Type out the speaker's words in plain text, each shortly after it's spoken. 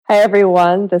Hi,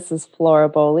 everyone. This is Flora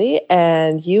Boley,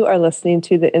 and you are listening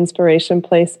to the Inspiration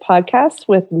Place podcast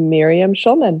with Miriam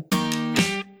Schulman.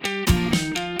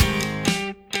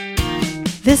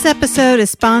 This episode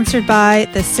is sponsored by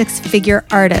The Six Figure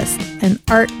Artist, an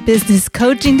art business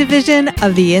coaching division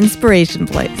of the Inspiration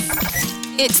Place.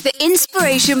 It's the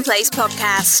Inspiration Place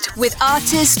podcast with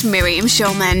artist Miriam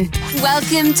Schulman.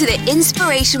 Welcome to the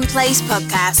Inspiration Place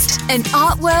podcast, an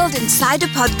art world insider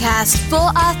podcast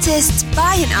for artists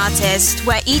by an artist,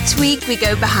 where each week we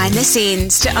go behind the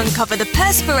scenes to uncover the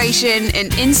perspiration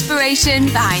and inspiration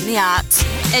behind the art.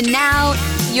 And now,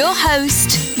 your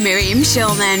host, Miriam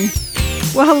Schulman.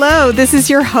 Well, hello, this is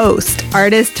your host,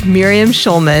 artist Miriam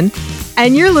Schulman,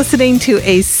 and you're listening to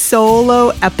a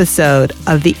solo episode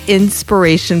of the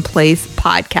Inspiration Place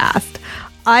podcast.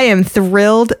 I am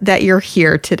thrilled that you're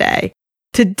here today.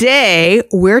 Today,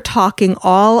 we're talking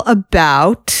all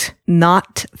about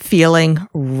not feeling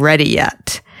ready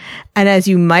yet. And as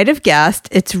you might have guessed,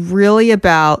 it's really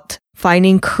about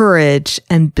finding courage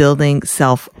and building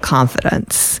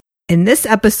self-confidence. In this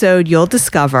episode, you'll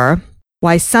discover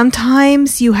why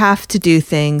sometimes you have to do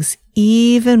things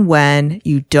even when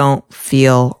you don't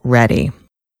feel ready.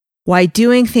 Why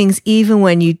doing things even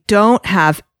when you don't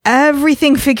have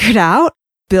everything figured out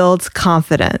builds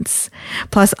confidence.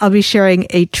 Plus, I'll be sharing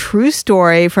a true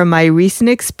story from my recent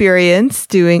experience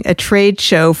doing a trade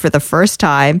show for the first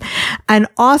time, and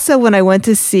also when I went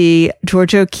to see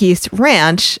George O'Keeffe's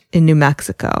ranch in New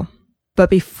Mexico. But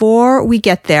before we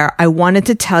get there, I wanted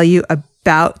to tell you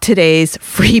about today's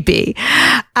freebie.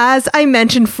 As I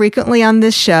mentioned frequently on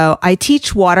this show, I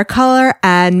teach watercolor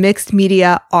and mixed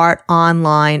media art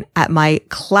online at my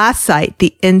class site,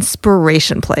 The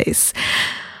Inspiration Place.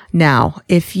 Now,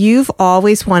 if you've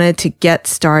always wanted to get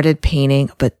started painting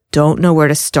but don't know where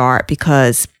to start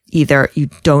because either you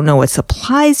don't know what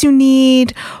supplies you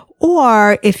need,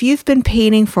 or if you've been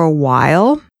painting for a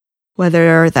while,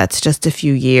 whether that's just a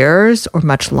few years or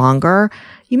much longer,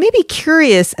 you may be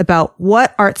curious about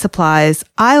what art supplies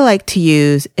I like to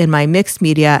use in my mixed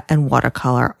media and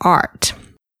watercolor art.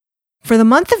 For the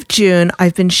month of June,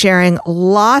 I've been sharing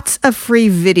lots of free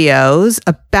videos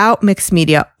about mixed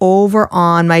media over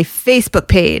on my Facebook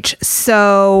page.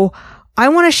 So I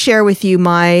want to share with you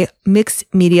my mixed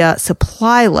media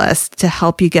supply list to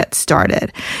help you get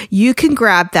started. You can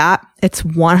grab that. It's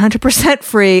 100%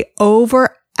 free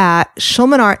over at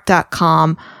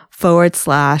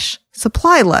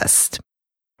schulmanart.com/supply list.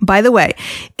 By the way,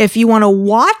 if you want to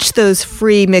watch those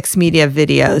free mixed media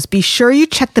videos, be sure you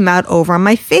check them out over on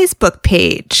my Facebook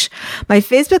page. My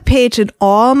Facebook page and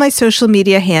all my social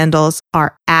media handles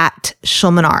are at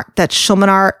schulmanart. That's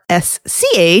schulmanart,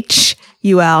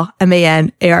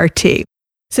 schulmanart.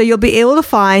 So you'll be able to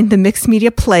find the mixed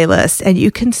media playlist and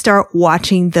you can start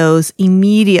watching those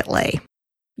immediately.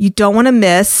 You don't want to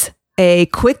miss a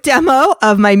quick demo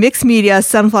of my mixed media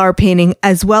sunflower painting,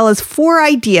 as well as 4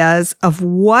 ideas of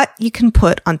what you can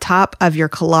put on top of your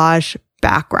collage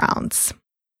backgrounds.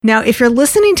 Now, if you're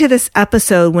listening to this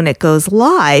episode when it goes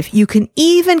live, you can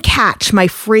even catch my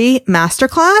free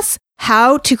masterclass,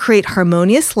 How to Create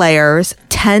Harmonious Layers,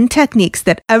 10 Techniques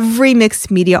that every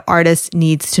mixed media artist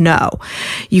needs to know.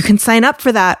 You can sign up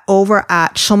for that over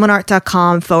at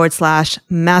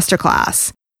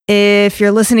schulmanart.com/masterclass. If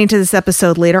you're listening to this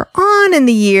episode later on in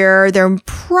the year, there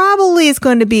probably is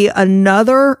going to be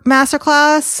another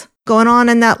masterclass going on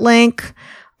in that link.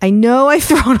 I know I've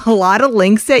thrown a lot of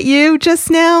links at you just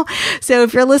now. So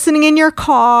if you're listening in your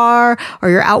car or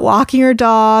you're out walking your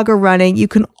dog or running, you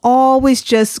can always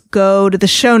just go to the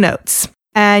show notes.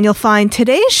 And you'll find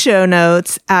today's show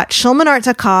notes at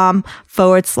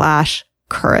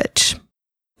schulmanart.com/courage.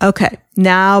 Okay,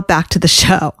 now back to the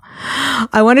show.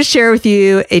 I want to share with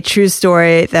you a true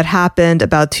story that happened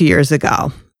about 2 years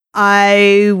ago.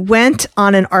 I went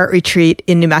on an art retreat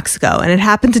in New Mexico, and it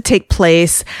happened to take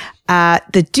place at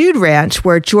the Dude Ranch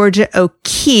where Georgia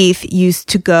O'Keeffe used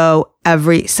to go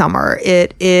every summer.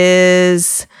 It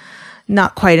is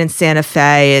not quite in Santa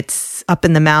Fe. It's up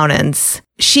in the mountains.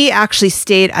 She actually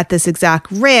stayed at this exact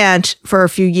ranch for a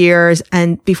few years,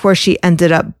 and before she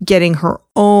ended up getting her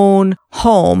own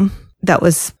home that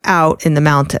was out in the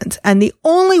mountains. And the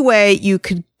only way you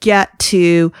could get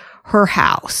to her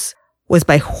house was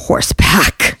by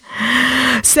horseback.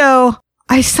 So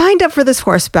I signed up for this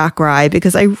horseback ride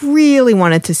because I really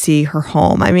wanted to see her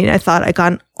home. I mean, I thought I'd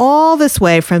gone all this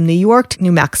way from New York to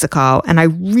New Mexico, and I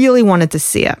really wanted to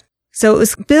see it. So it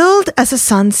was billed as a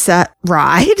sunset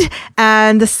ride,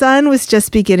 and the sun was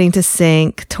just beginning to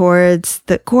sink towards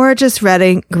the gorgeous red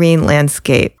and green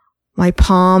landscape. My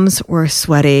palms were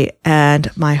sweaty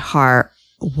and my heart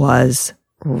was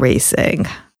racing.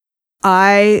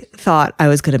 I thought I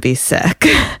was going to be sick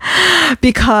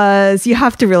because you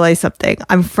have to realize something.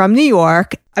 I'm from New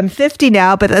York. I'm 50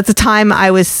 now, but at the time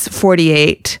I was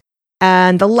 48.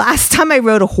 And the last time I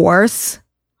rode a horse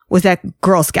was at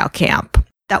Girl Scout camp.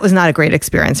 That was not a great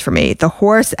experience for me. The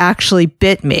horse actually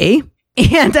bit me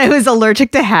and I was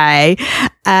allergic to hay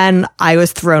and I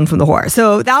was thrown from the horse.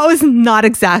 So that was not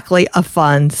exactly a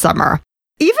fun summer.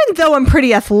 Even though I'm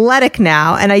pretty athletic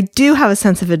now and I do have a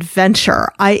sense of adventure,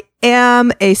 I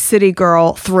am a city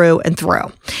girl through and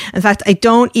through. In fact, I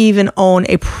don't even own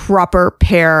a proper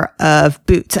pair of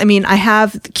boots. I mean, I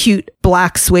have the cute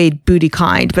black suede booty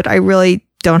kind, but I really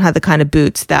don't have the kind of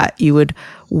boots that you would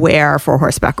wear for a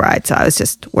horseback ride. So I was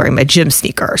just wearing my gym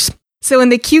sneakers. So when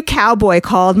the cute cowboy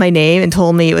called my name and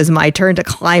told me it was my turn to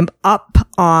climb up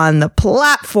on the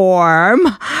platform,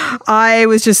 I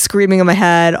was just screaming in my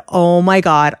head, oh my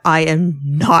God, I am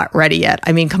not ready yet.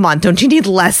 I mean, come on, don't you need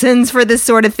lessons for this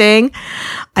sort of thing?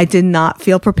 I did not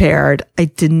feel prepared. I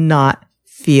did not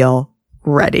feel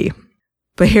ready.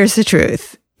 But here's the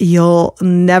truth. You'll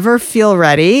never feel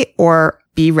ready or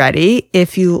be ready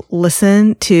if you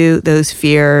listen to those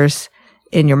fears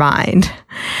in your mind.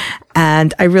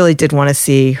 And I really did want to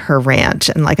see her ranch.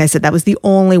 And like I said, that was the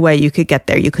only way you could get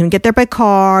there. You couldn't get there by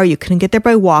car. You couldn't get there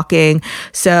by walking.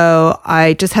 So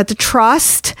I just had to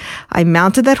trust. I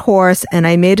mounted that horse and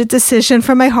I made a decision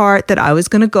from my heart that I was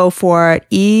going to go for it,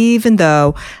 even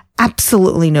though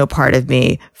absolutely no part of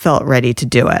me felt ready to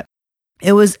do it.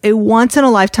 It was a once in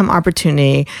a lifetime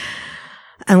opportunity.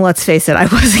 And let's face it, I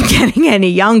wasn't getting any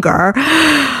younger.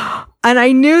 And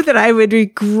I knew that I would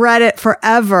regret it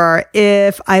forever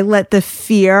if I let the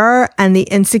fear and the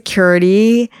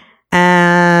insecurity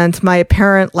and my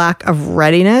apparent lack of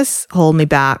readiness hold me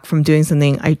back from doing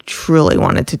something I truly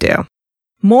wanted to do.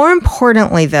 More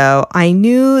importantly, though, I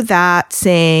knew that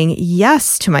saying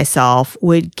yes to myself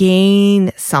would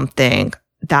gain something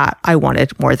that I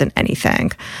wanted more than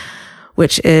anything,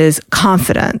 which is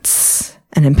confidence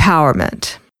and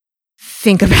empowerment.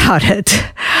 Think about it.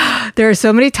 There are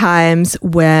so many times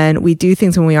when we do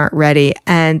things when we aren't ready.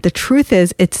 And the truth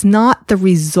is, it's not the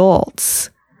results.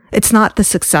 It's not the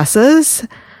successes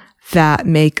that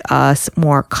make us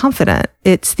more confident.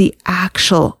 It's the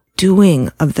actual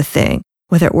doing of the thing,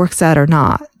 whether it works out or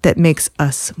not, that makes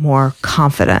us more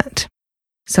confident.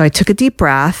 So I took a deep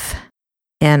breath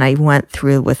and I went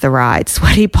through with the ride,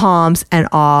 sweaty palms and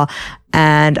all.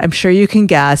 And I'm sure you can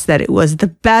guess that it was the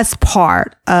best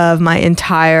part of my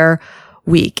entire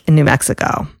week in New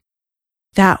Mexico.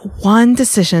 That one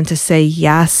decision to say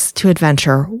yes to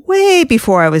adventure way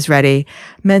before I was ready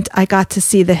meant I got to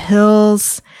see the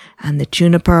hills and the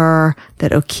juniper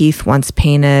that O'Keeffe once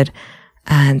painted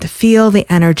and feel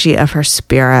the energy of her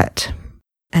spirit.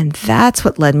 And that's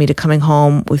what led me to coming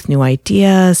home with new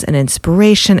ideas and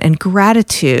inspiration and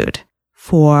gratitude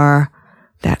for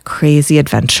that crazy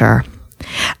adventure.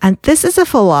 And this is a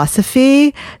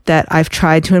philosophy that I've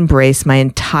tried to embrace my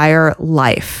entire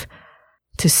life,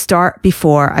 to start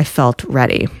before I felt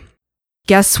ready.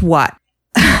 Guess what?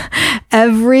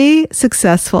 Every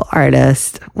successful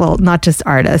artist, well, not just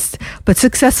artists, but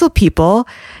successful people,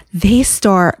 they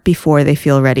start before they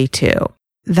feel ready too.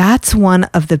 That's one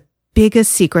of the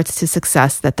biggest secrets to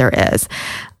success that there is.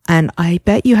 And I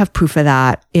bet you have proof of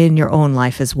that in your own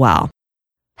life as well.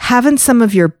 Haven't some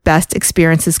of your best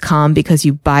experiences come because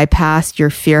you bypassed your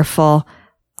fearful,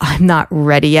 I'm not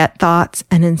ready yet thoughts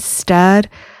and instead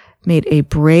made a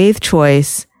brave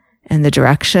choice in the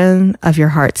direction of your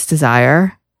heart's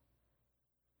desire?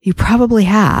 You probably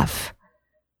have.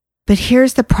 But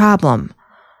here's the problem.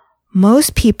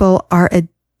 Most people are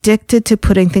addicted to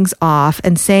putting things off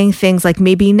and saying things like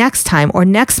maybe next time or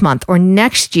next month or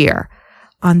next year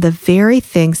on the very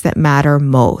things that matter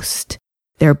most.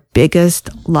 Their biggest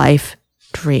life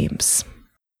dreams.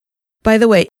 By the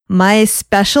way, my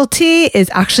specialty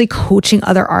is actually coaching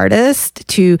other artists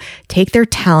to take their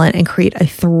talent and create a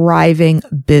thriving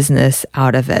business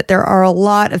out of it. There are a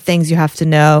lot of things you have to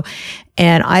know,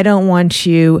 and I don't want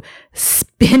you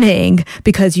spinning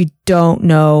because you don't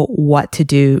know what to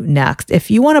do next. If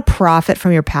you want to profit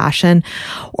from your passion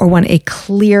or want a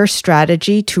clear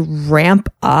strategy to ramp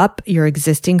up your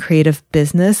existing creative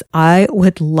business, I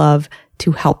would love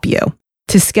to help you.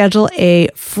 To schedule a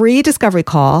free discovery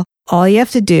call, all you have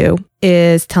to do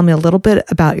is tell me a little bit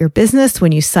about your business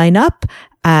when you sign up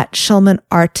at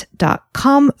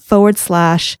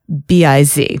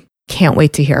shulmanart.com/biz. Can't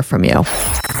wait to hear from you.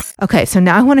 Okay, so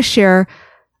now I want to share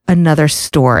another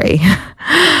story.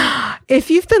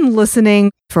 If you've been listening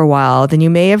for a while, then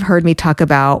you may have heard me talk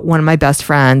about one of my best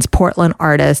friends, Portland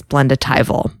artist Blenda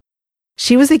Tyvel.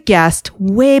 She was a guest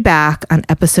way back on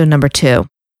episode number 2.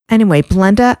 Anyway,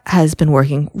 Blenda has been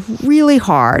working really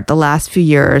hard the last few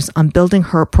years on building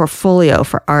her portfolio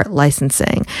for art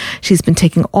licensing. She's been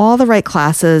taking all the right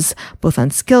classes, both on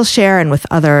Skillshare and with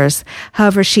others.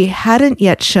 However, she hadn't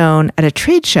yet shown at a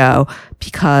trade show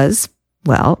because,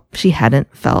 well, she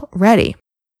hadn't felt ready.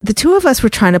 The two of us were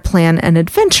trying to plan an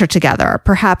adventure together,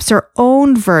 perhaps our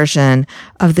own version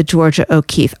of the Georgia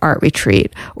O'Keeffe art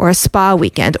retreat, or a spa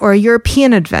weekend, or a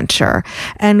European adventure.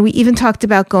 And we even talked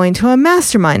about going to a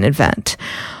mastermind event.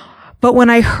 But when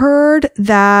I heard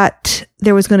that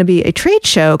there was going to be a trade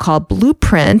show called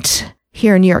Blueprint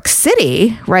here in New York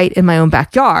City, right in my own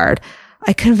backyard,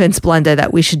 I convinced Blenda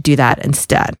that we should do that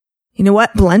instead. You know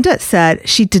what? Blenda said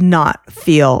she did not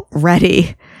feel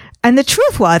ready. And the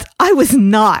truth was, I was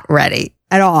not ready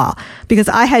at all because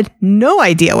I had no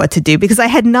idea what to do because I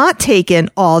had not taken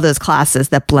all those classes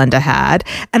that Blenda had,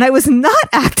 and I was not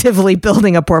actively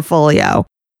building a portfolio.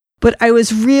 But I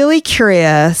was really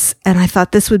curious, and I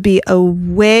thought this would be a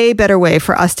way better way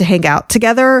for us to hang out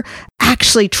together,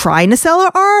 actually trying to sell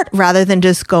our art rather than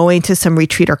just going to some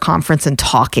retreat or conference and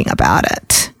talking about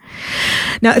it.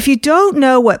 Now, if you don't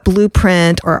know what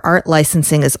Blueprint or art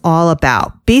licensing is all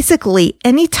about, basically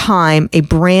anytime a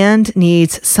brand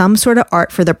needs some sort of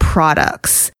art for their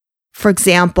products, for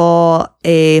example,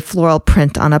 a floral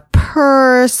print on a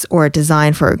purse or a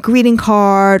design for a greeting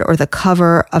card or the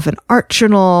cover of an art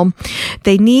journal,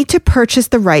 they need to purchase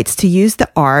the rights to use the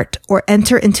art or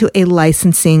enter into a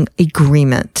licensing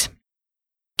agreement.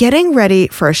 Getting ready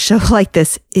for a show like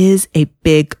this is a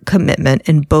big commitment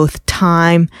in both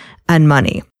time and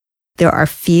money. There are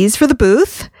fees for the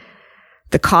booth,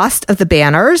 the cost of the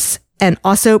banners, and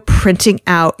also printing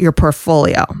out your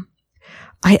portfolio.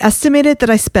 I estimated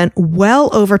that I spent well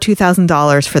over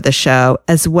 $2,000 for the show,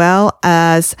 as well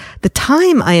as the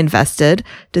time I invested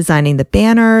designing the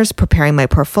banners, preparing my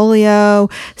portfolio,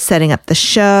 setting up the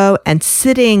show, and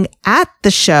sitting at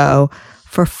the show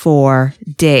for 4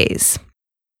 days.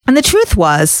 And the truth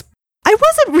was, I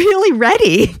wasn't really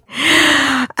ready.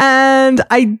 And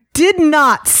I did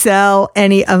not sell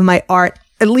any of my art,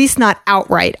 at least not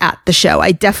outright at the show.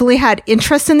 I definitely had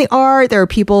interest in the art. There were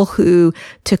people who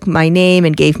took my name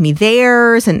and gave me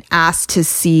theirs and asked to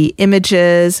see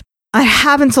images. I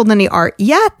haven't sold any art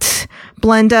yet.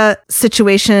 Blenda's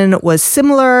situation was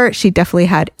similar. She definitely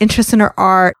had interest in her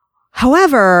art.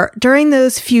 However, during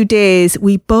those few days,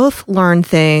 we both learned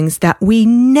things that we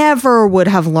never would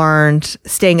have learned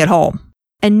staying at home.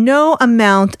 And no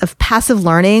amount of passive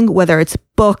learning, whether it's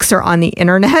books or on the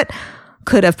internet,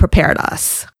 could have prepared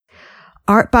us.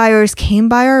 Art buyers came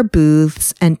by our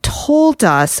booths and told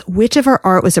us which of our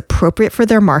art was appropriate for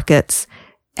their markets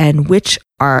and which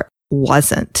art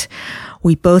wasn't.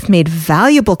 We both made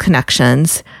valuable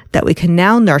connections that we can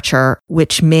now nurture,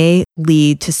 which may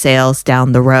lead to sales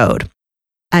down the road.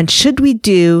 And should we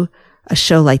do a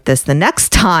show like this the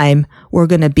next time, we're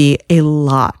going to be a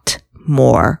lot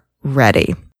more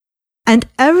ready. And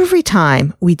every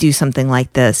time we do something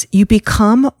like this, you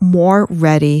become more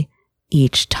ready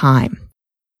each time.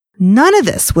 None of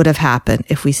this would have happened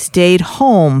if we stayed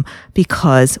home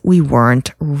because we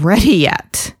weren't ready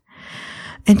yet.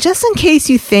 And just in case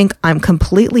you think I'm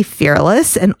completely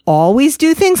fearless and always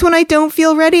do things when I don't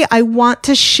feel ready, I want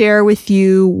to share with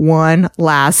you one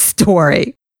last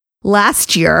story.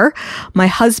 Last year, my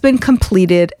husband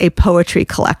completed a poetry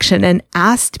collection and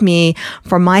asked me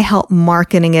for my help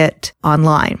marketing it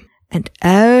online. And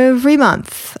every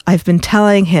month, I've been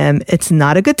telling him it's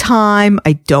not a good time.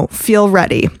 I don't feel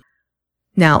ready.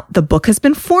 Now, the book has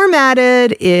been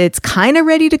formatted. It's kind of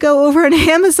ready to go over on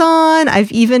Amazon.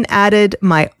 I've even added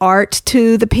my art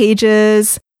to the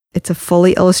pages. It's a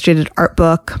fully illustrated art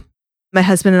book. My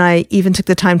husband and I even took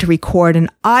the time to record an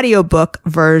audiobook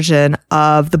version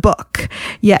of the book.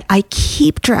 Yet I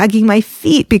keep dragging my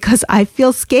feet because I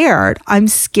feel scared. I'm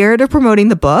scared of promoting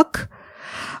the book.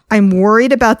 I'm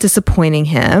worried about disappointing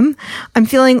him. I'm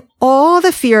feeling all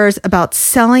the fears about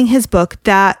selling his book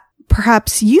that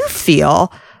perhaps you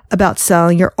feel about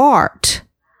selling your art.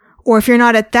 Or if you're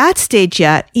not at that stage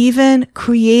yet, even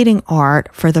creating art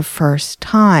for the first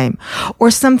time. Or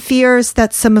some fears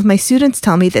that some of my students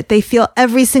tell me that they feel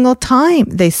every single time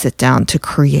they sit down to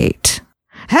create.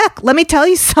 Heck, let me tell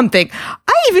you something.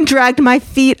 I even dragged my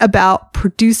feet about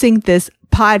producing this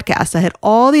podcast. I had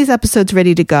all these episodes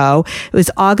ready to go. It was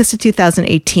August of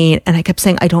 2018, and I kept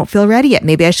saying, I don't feel ready yet.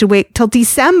 Maybe I should wait till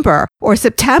December or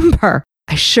September.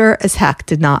 I sure as heck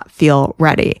did not feel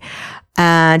ready.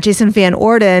 And Jason Van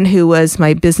Orden, who was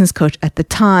my business coach at the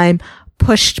time,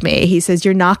 pushed me. He says,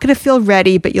 you're not going to feel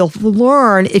ready, but you'll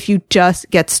learn if you just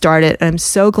get started. And I'm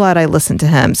so glad I listened to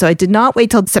him. So I did not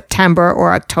wait till September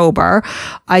or October.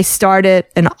 I started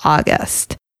in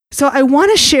August. So I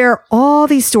want to share all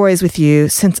these stories with you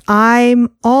since I'm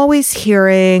always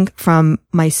hearing from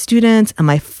my students and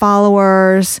my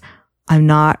followers, I'm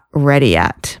not ready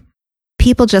yet.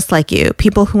 People just like you,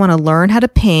 people who want to learn how to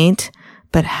paint,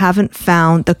 but haven't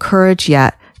found the courage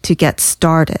yet to get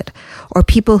started, or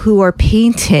people who are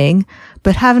painting,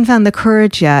 but haven't found the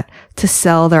courage yet to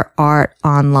sell their art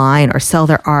online or sell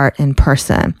their art in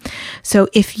person. So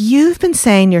if you've been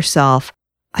saying to yourself,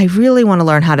 I really want to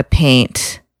learn how to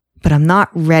paint, but I'm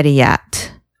not ready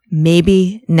yet,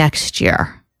 maybe next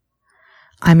year,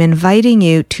 I'm inviting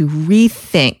you to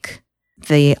rethink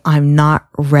the I'm not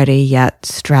ready yet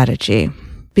strategy.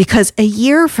 Because a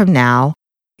year from now,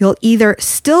 you'll either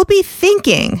still be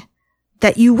thinking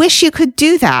that you wish you could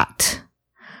do that,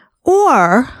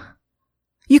 or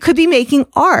you could be making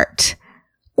art,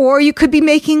 or you could be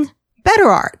making better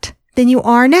art than you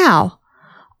are now.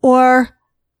 Or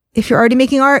if you're already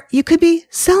making art, you could be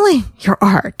selling your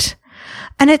art.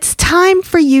 And it's time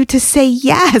for you to say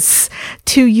yes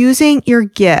to using your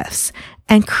gifts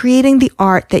and creating the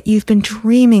art that you've been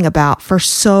dreaming about for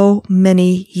so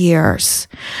many years.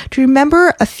 Do you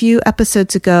remember a few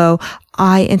episodes ago,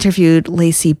 I interviewed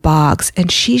Lacey Boggs,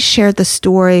 and she shared the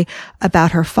story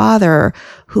about her father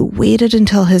who waited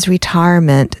until his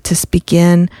retirement to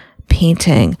begin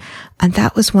painting. And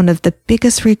that was one of the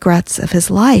biggest regrets of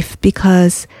his life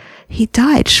because he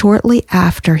died shortly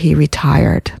after he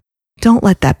retired. Don't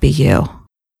let that be you.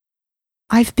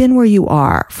 I've been where you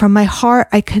are. From my heart,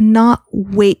 I cannot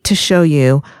wait to show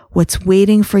you what's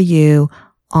waiting for you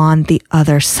on the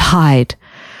other side.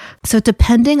 So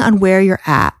depending on where you're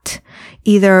at,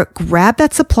 either grab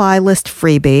that supply list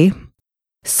freebie,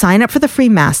 sign up for the free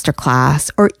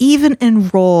masterclass, or even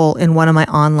enroll in one of my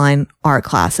online art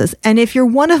classes. And if you're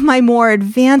one of my more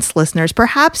advanced listeners,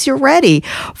 perhaps you're ready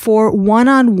for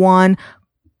one-on-one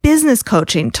business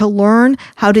coaching to learn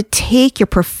how to take your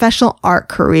professional art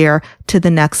career to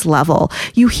the next level.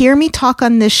 You hear me talk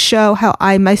on this show how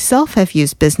I myself have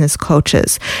used business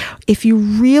coaches. If you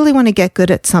really want to get good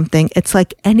at something, it's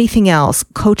like anything else.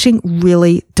 Coaching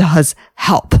really does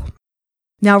help.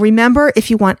 Now remember, if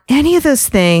you want any of those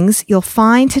things, you'll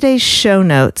find today's show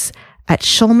notes at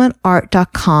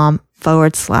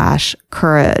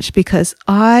schulmanart.com/courage, because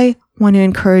I want to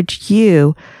encourage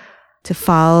you to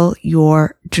follow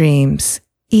your dreams,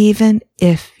 even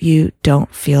if you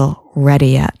don't feel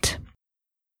ready yet.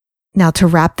 Now, to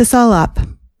wrap this all up,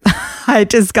 I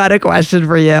just got a question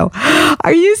for you.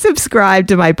 Are you subscribed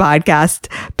to my podcast?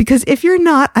 Because if you're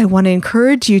not, I want to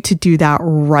encourage you to do that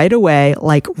right away,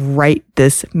 like right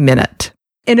this minute.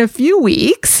 In a few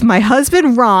weeks, my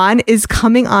husband Ron is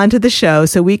coming onto the show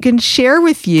so we can share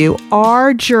with you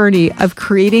our journey of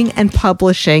creating and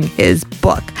publishing his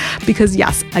book. Because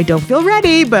yes, I don't feel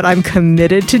ready, but I'm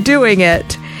committed to doing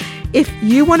it. If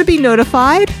you want to be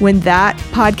notified when that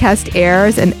podcast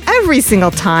airs, and every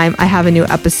single time I have a new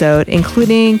episode,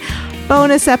 including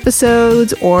bonus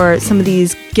episodes or some of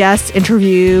these guest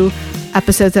interview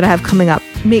episodes that I have coming up,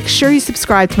 make sure you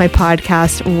subscribe to my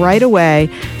podcast right away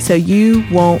so you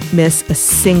won't miss a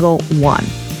single one.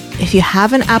 If you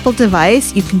have an Apple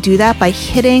device, you can do that by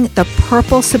hitting the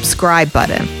purple subscribe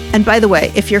button. And by the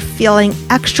way, if you're feeling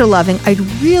extra loving, I'd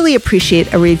really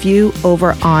appreciate a review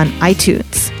over on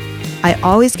iTunes. I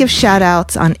always give shout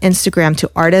outs on Instagram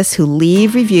to artists who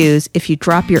leave reviews if you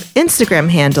drop your Instagram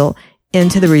handle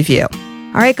into the review.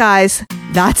 All right, guys,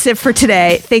 that's it for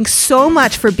today. Thanks so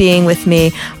much for being with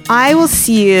me. I will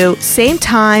see you same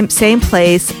time, same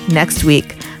place next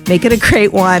week. Make it a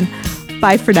great one.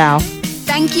 Bye for now.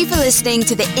 Thank you for listening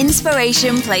to the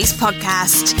Inspiration Place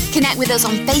podcast. Connect with us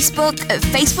on Facebook at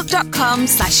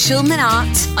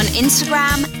facebook.com/SchulmanArt, on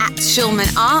Instagram at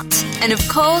SchulmanArt, and of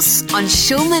course on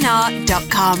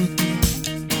SchulmanArt.com.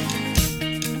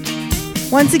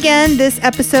 Once again, this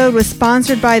episode was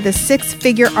sponsored by The Six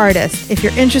Figure Artist. If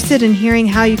you're interested in hearing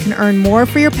how you can earn more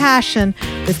for your passion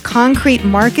with concrete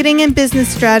marketing and business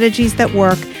strategies that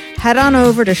work, head on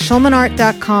over to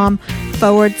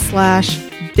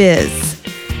schulmanart.com/biz.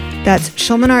 That's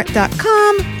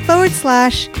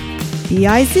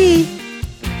schulmanart.com/BIZ.